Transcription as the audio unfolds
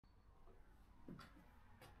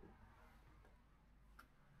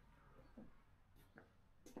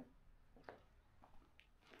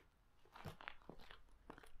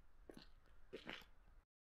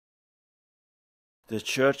the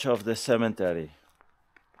church of the cemetery.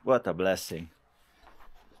 What a blessing.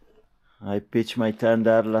 I pitched my tent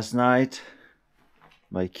there last night,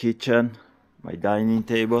 my kitchen, my dining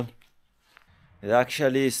table. It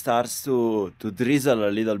actually starts to drizzle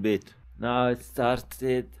a little bit. Now it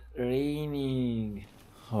started raining.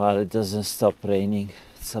 Well, it doesn't stop raining.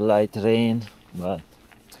 It's a light rain, but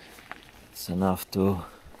it's enough to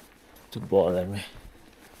bother me.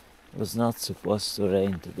 It was not supposed to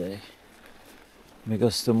rain today,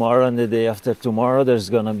 because tomorrow and the day after tomorrow there's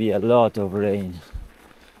gonna be a lot of rain,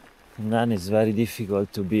 and then it's very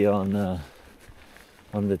difficult to be on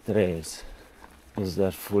the trails because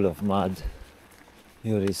they're full of mud.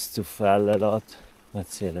 You risk to fall a lot.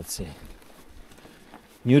 Let's see.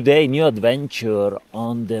 New day, new adventure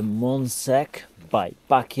on the Montsec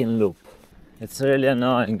Bikepacking Loop. It's really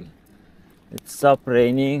annoying. It stopped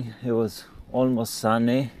raining. It was almost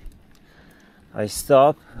sunny. I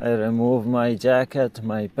stop, I remove my jacket,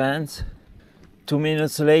 my pants. 2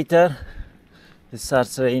 minutes later, it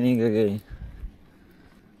starts raining again.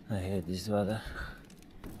 I hate this weather.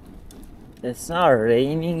 It's not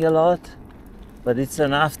raining a lot, but it's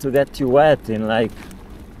enough to get you wet in like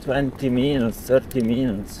 20 minutes, 30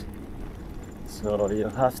 minutes. So you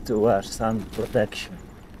have to wear sun protection.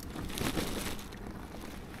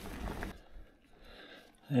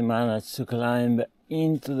 I managed to climb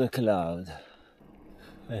into the cloud.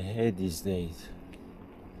 I hate these days.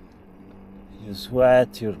 You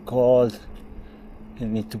sweat, you're cold, you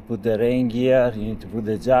need to put the rain gear, you need to put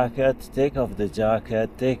the jacket, take off the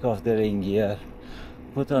jacket, take off the rain gear,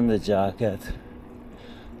 put on the jacket.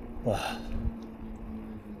 Wow.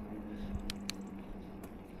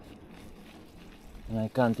 And I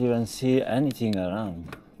can't even see anything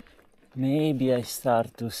around. Maybe I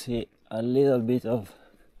start to see a little bit of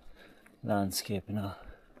landscape now.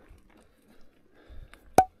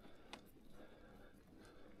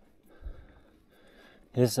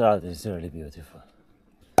 This route is really beautiful.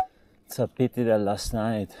 It's a pity that last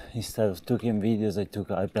night, instead of taking videos, I took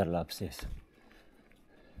hyperlapses.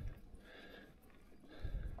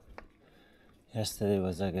 Yesterday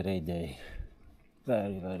was a great day.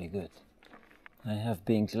 Very, very good. I have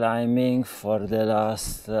been climbing for the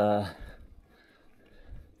last 3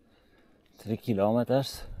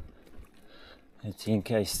 kilometers. I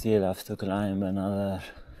think I still have to climb another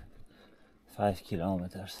 5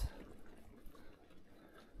 kilometers.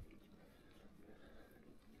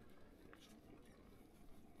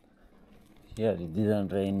 Here it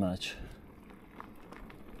didn't rain much.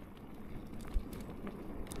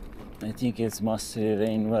 I think it's mostly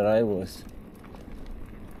rain where I was.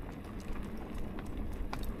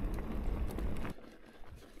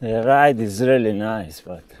 The ride is really nice,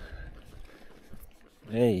 but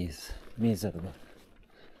today is miserable.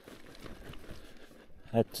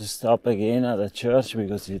 Had to stop again at the church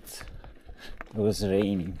because it was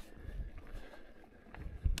raining.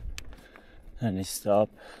 And it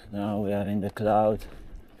stopped. Now we are in the cloud.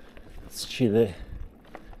 It's chilly.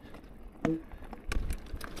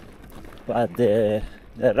 But the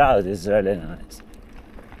route is really nice.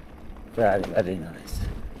 Very, very nice.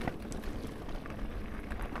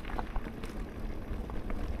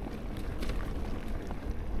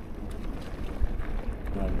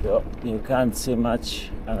 Although you can't see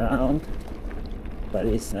much around, but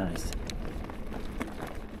it's nice.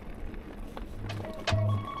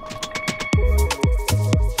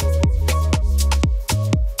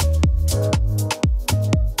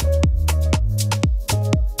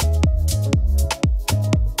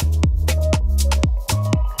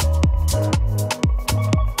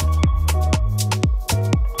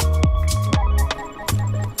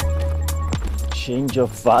 Change of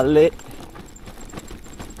valley.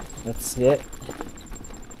 Let's see.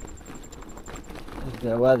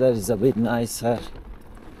 The weather is a bit nicer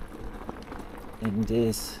in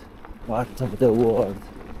this part of the world.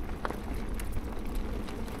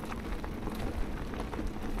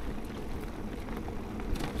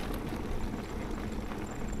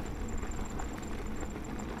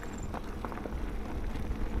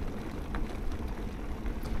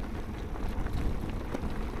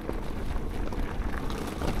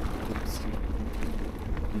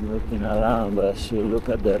 Looking around, but I should look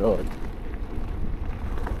at the road.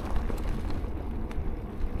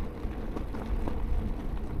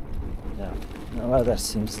 Yeah, the weather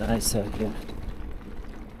seems nicer here.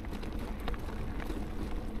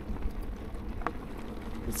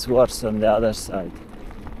 It's worse on the other side,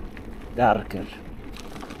 darker.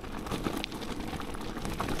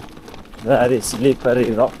 Very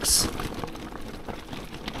slippery rocks.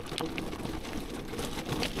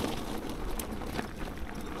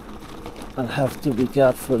 I'll have to be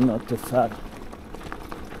careful not to fall.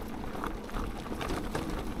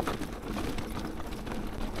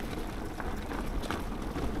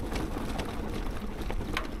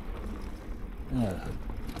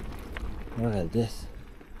 at this.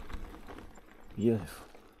 Beautiful.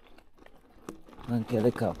 Anche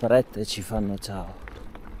le caprette ci fanno ciao.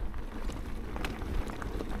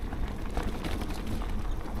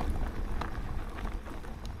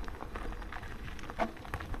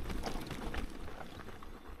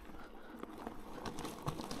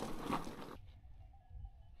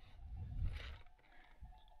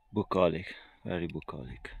 Bucolic, very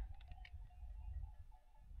bucolic.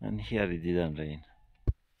 And here it didn't rain.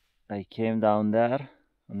 I came down there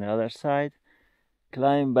on the other side,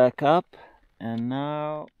 climbed back up, and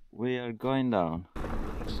now we are going down.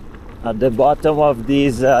 At the bottom of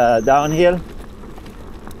this downhill,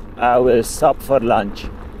 I will stop for lunch.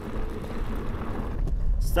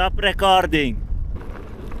 Stop recording!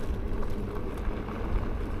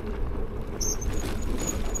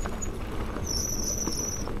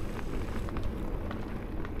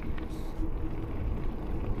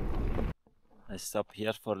 I stop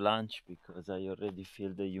here for lunch because I already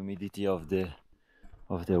feel the humidity of the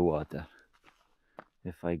water.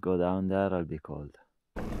 If I go down there, I'll be cold.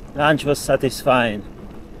 Lunch was satisfying.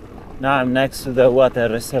 Now I'm next to the water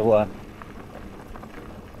reservoir.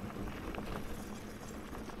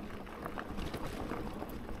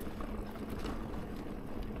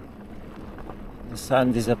 The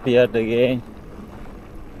sun disappeared again.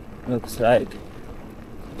 Looks like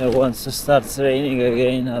it wants to start raining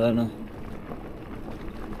again, I don't know.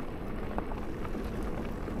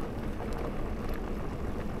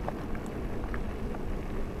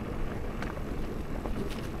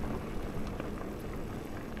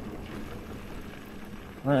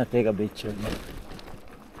 I'm gonna take a picture.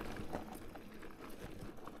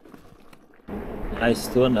 Nice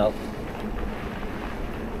tunnel.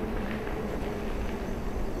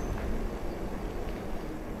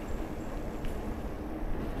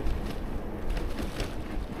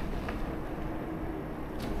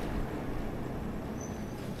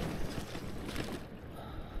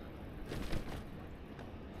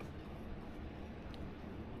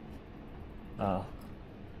 Wow.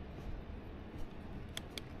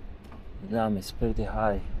 The dam is pretty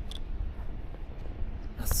high.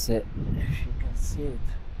 That's it, if you can see it.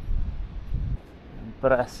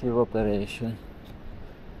 Impressive operation.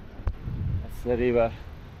 That's the river.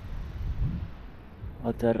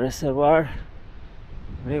 Water reservoir.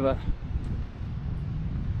 River.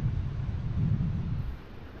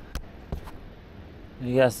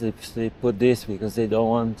 I guess they put this because they don't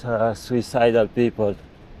want suicidal people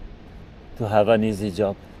to have an easy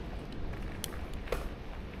job.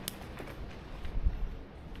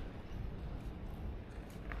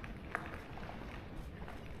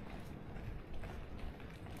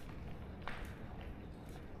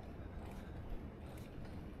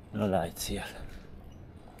 No lights here.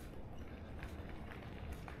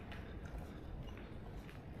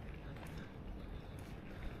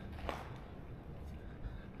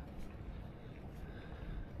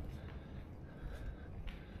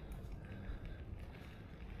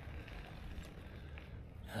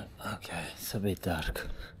 Okay, it's a bit dark.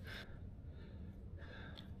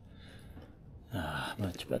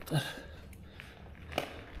 Much better.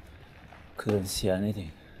 Couldn't see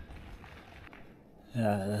anything.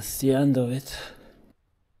 Yeah, that's the end of it.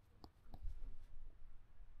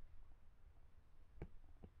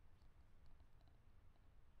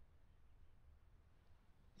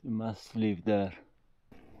 You must live there.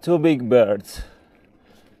 Two big birds.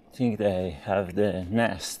 I think they have the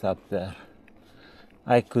nest up there.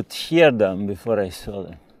 I could hear them before I saw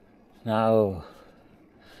them. Now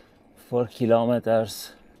 4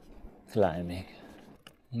 kilometers climbing.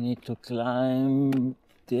 You need to climb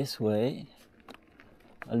this way.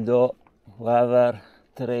 Although whoever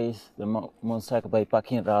traced the Montsec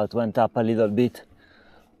Bikepacking route went up a little bit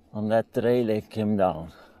on that trail, it came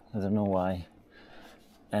down. I don't know why.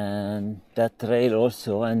 And that trail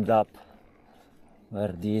also ended up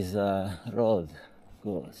where this road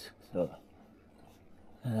goes. So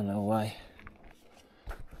I don't know why.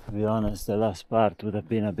 To be honest, the last part would have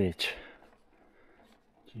been a bitch.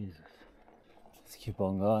 Jesus. Let's keep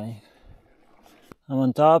on going. I'm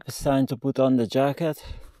on top, it's time to put on the jacket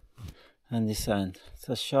and descend. It's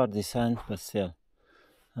a short descent, but still,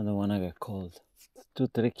 I don't want to get cold.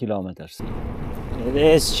 2-3 kilometers. It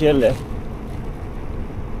is chilly.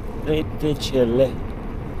 Pretty chilly.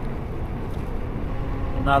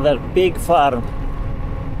 Another big farm.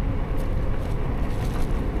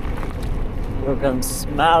 You can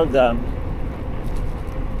smell them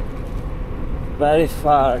very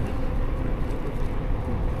far.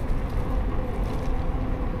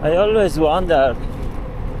 I always wonder,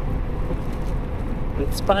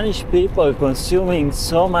 with Spanish people consuming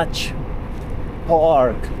so much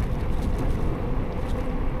pork,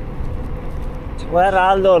 Where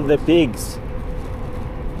are all the pigs?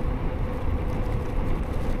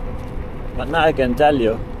 But now I can tell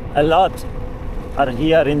you, a lot are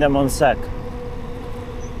here in the Montsec.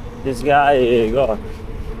 This guy got.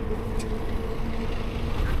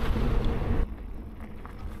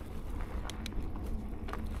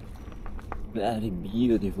 Very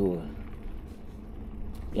beautiful.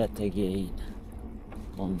 Yet again,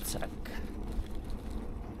 Montsec.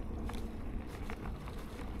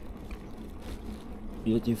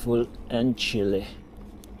 Beautiful and chilly.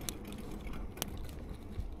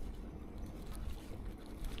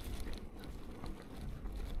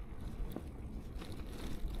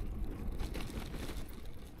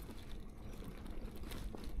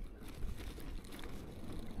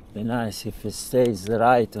 Be nice if it stays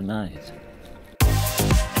dry tonight.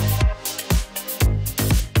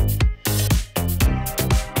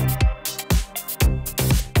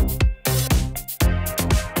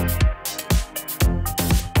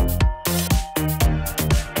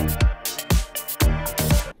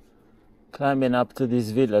 Climbing up to this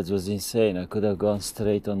village was insane. I could have gone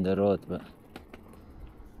straight on the road, but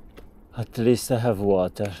at least I have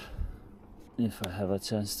water. If I have a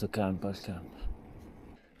chance to camp, I'll camp.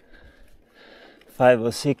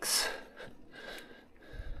 5:06,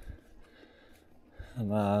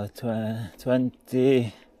 about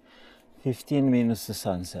 15 minutes to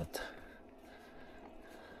sunset.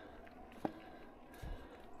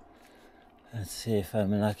 Let's see if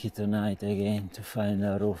I'm lucky tonight again to find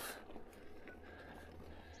a roof.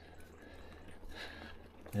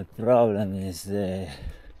 The problem is the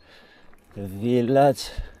village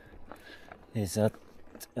is at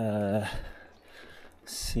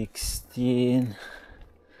 15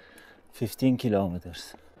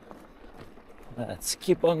 kilometers. Let's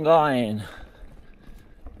keep on going.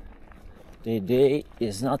 The day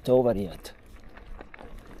is not over yet.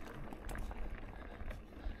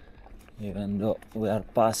 Even though we are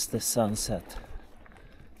past the sunset,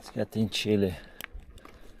 it's getting chilly.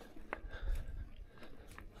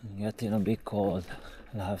 I'm getting a bit cold.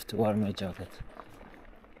 I'll have to wear my jacket.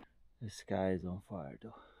 The sky is on fire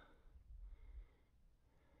though.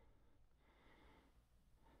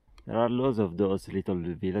 There are lots of those little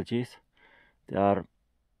villages. They are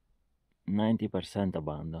 90%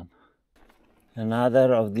 abandoned.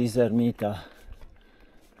 Another of these ermita.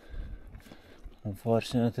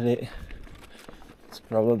 Unfortunately, it's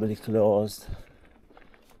probably closed.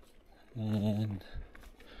 And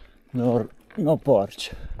no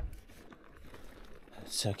porch.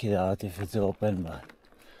 Let's check it out if it's open, but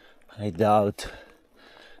I doubt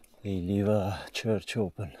they leave a church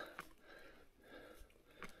open.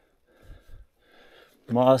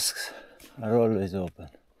 Mosques are always open.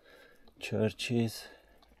 Churches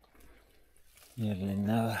nearly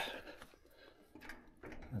never.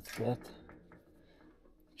 That's good.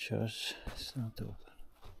 Church is not open.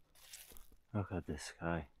 Look at the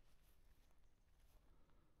sky.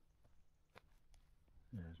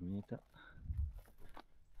 There's Mita.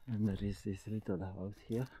 And there is this little house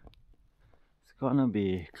here. It's gonna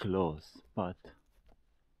be closed, but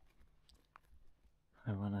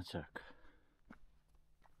I wanna check.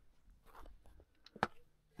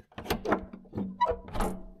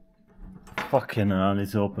 Fucking hell,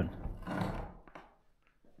 it's open.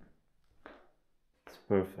 It's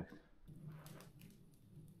perfect.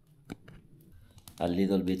 A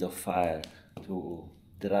little bit of fire to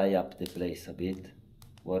dry up the place a bit,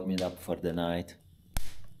 warm it up for the night.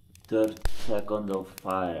 3rd second of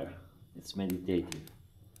fire. It's meditative.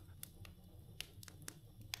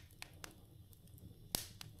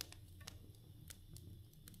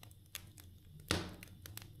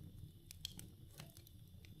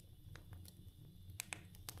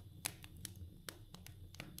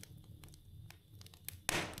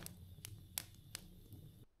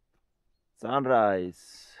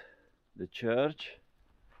 Sunrise, the church,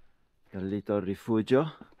 the little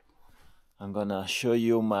rifugio. I'm gonna show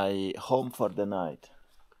you my home for the night.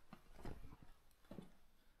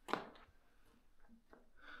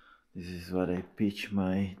 This is where I pitch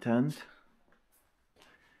my tent.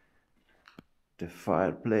 The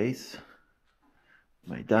fireplace,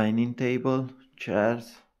 my dining table,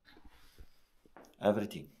 chairs,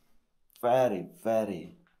 everything. Very,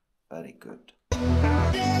 very, very good.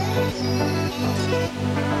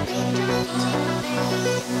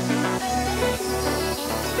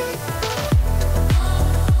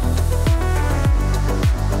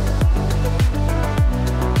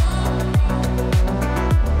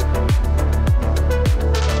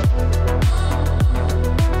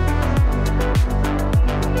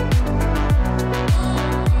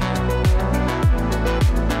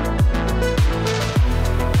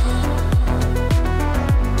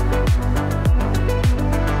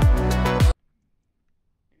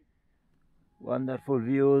 Wonderful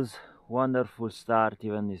views, wonderful start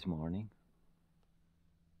even this morning.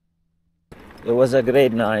 It was a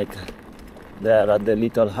great night there at the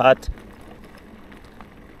little hut.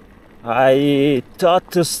 I thought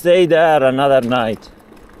to stay there another night,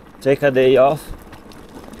 take a day off,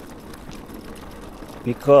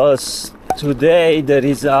 because today there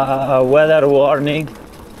is a weather warning.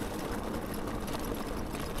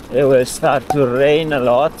 It will start to rain a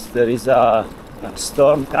lot. There is a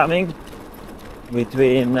storm coming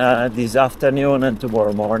between this afternoon and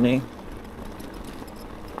tomorrow morning.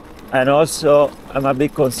 And also, I'm a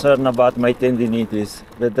bit concerned about my tendinitis.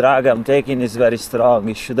 The drug I'm taking is very strong.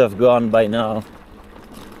 It should have gone by now,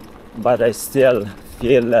 but I still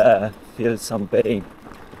feel some pain.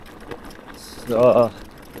 So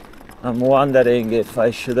I'm wondering if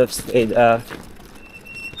I should have stayed there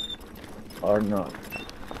or not.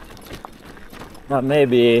 But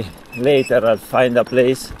maybe later I'll find a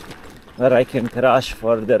place where I can crash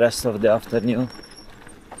for the rest of the afternoon.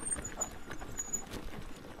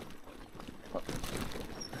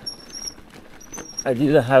 I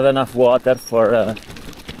didn't have enough water for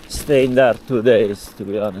staying there 2 days, to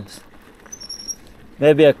be honest.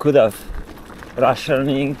 Maybe I could have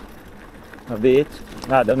rationing a bit,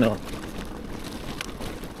 I don't know.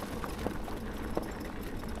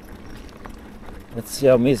 Let's see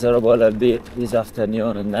how miserable I'll be this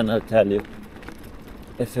afternoon, and then I'll tell you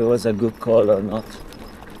if it was a good call or not.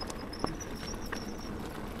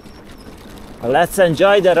 Well, let's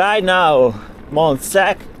enjoy the ride now.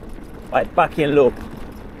 Montsec Bikepacking Loop.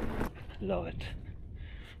 Love it.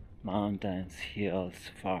 Mountains, hills,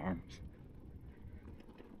 farms.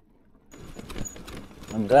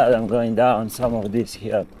 I'm glad I'm going down some of this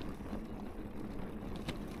here.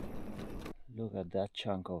 Look at that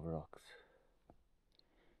chunk of rocks.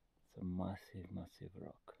 It's a massive, massive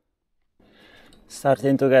rock.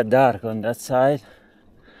 Starting to get dark on that side.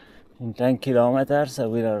 In 10 kilometers I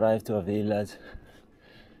will arrive to a village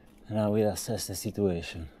and I will assess the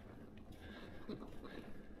situation.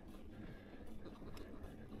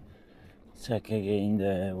 Check again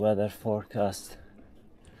the weather forecast,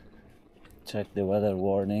 check the weather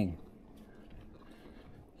warning,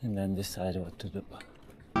 and then decide what to do.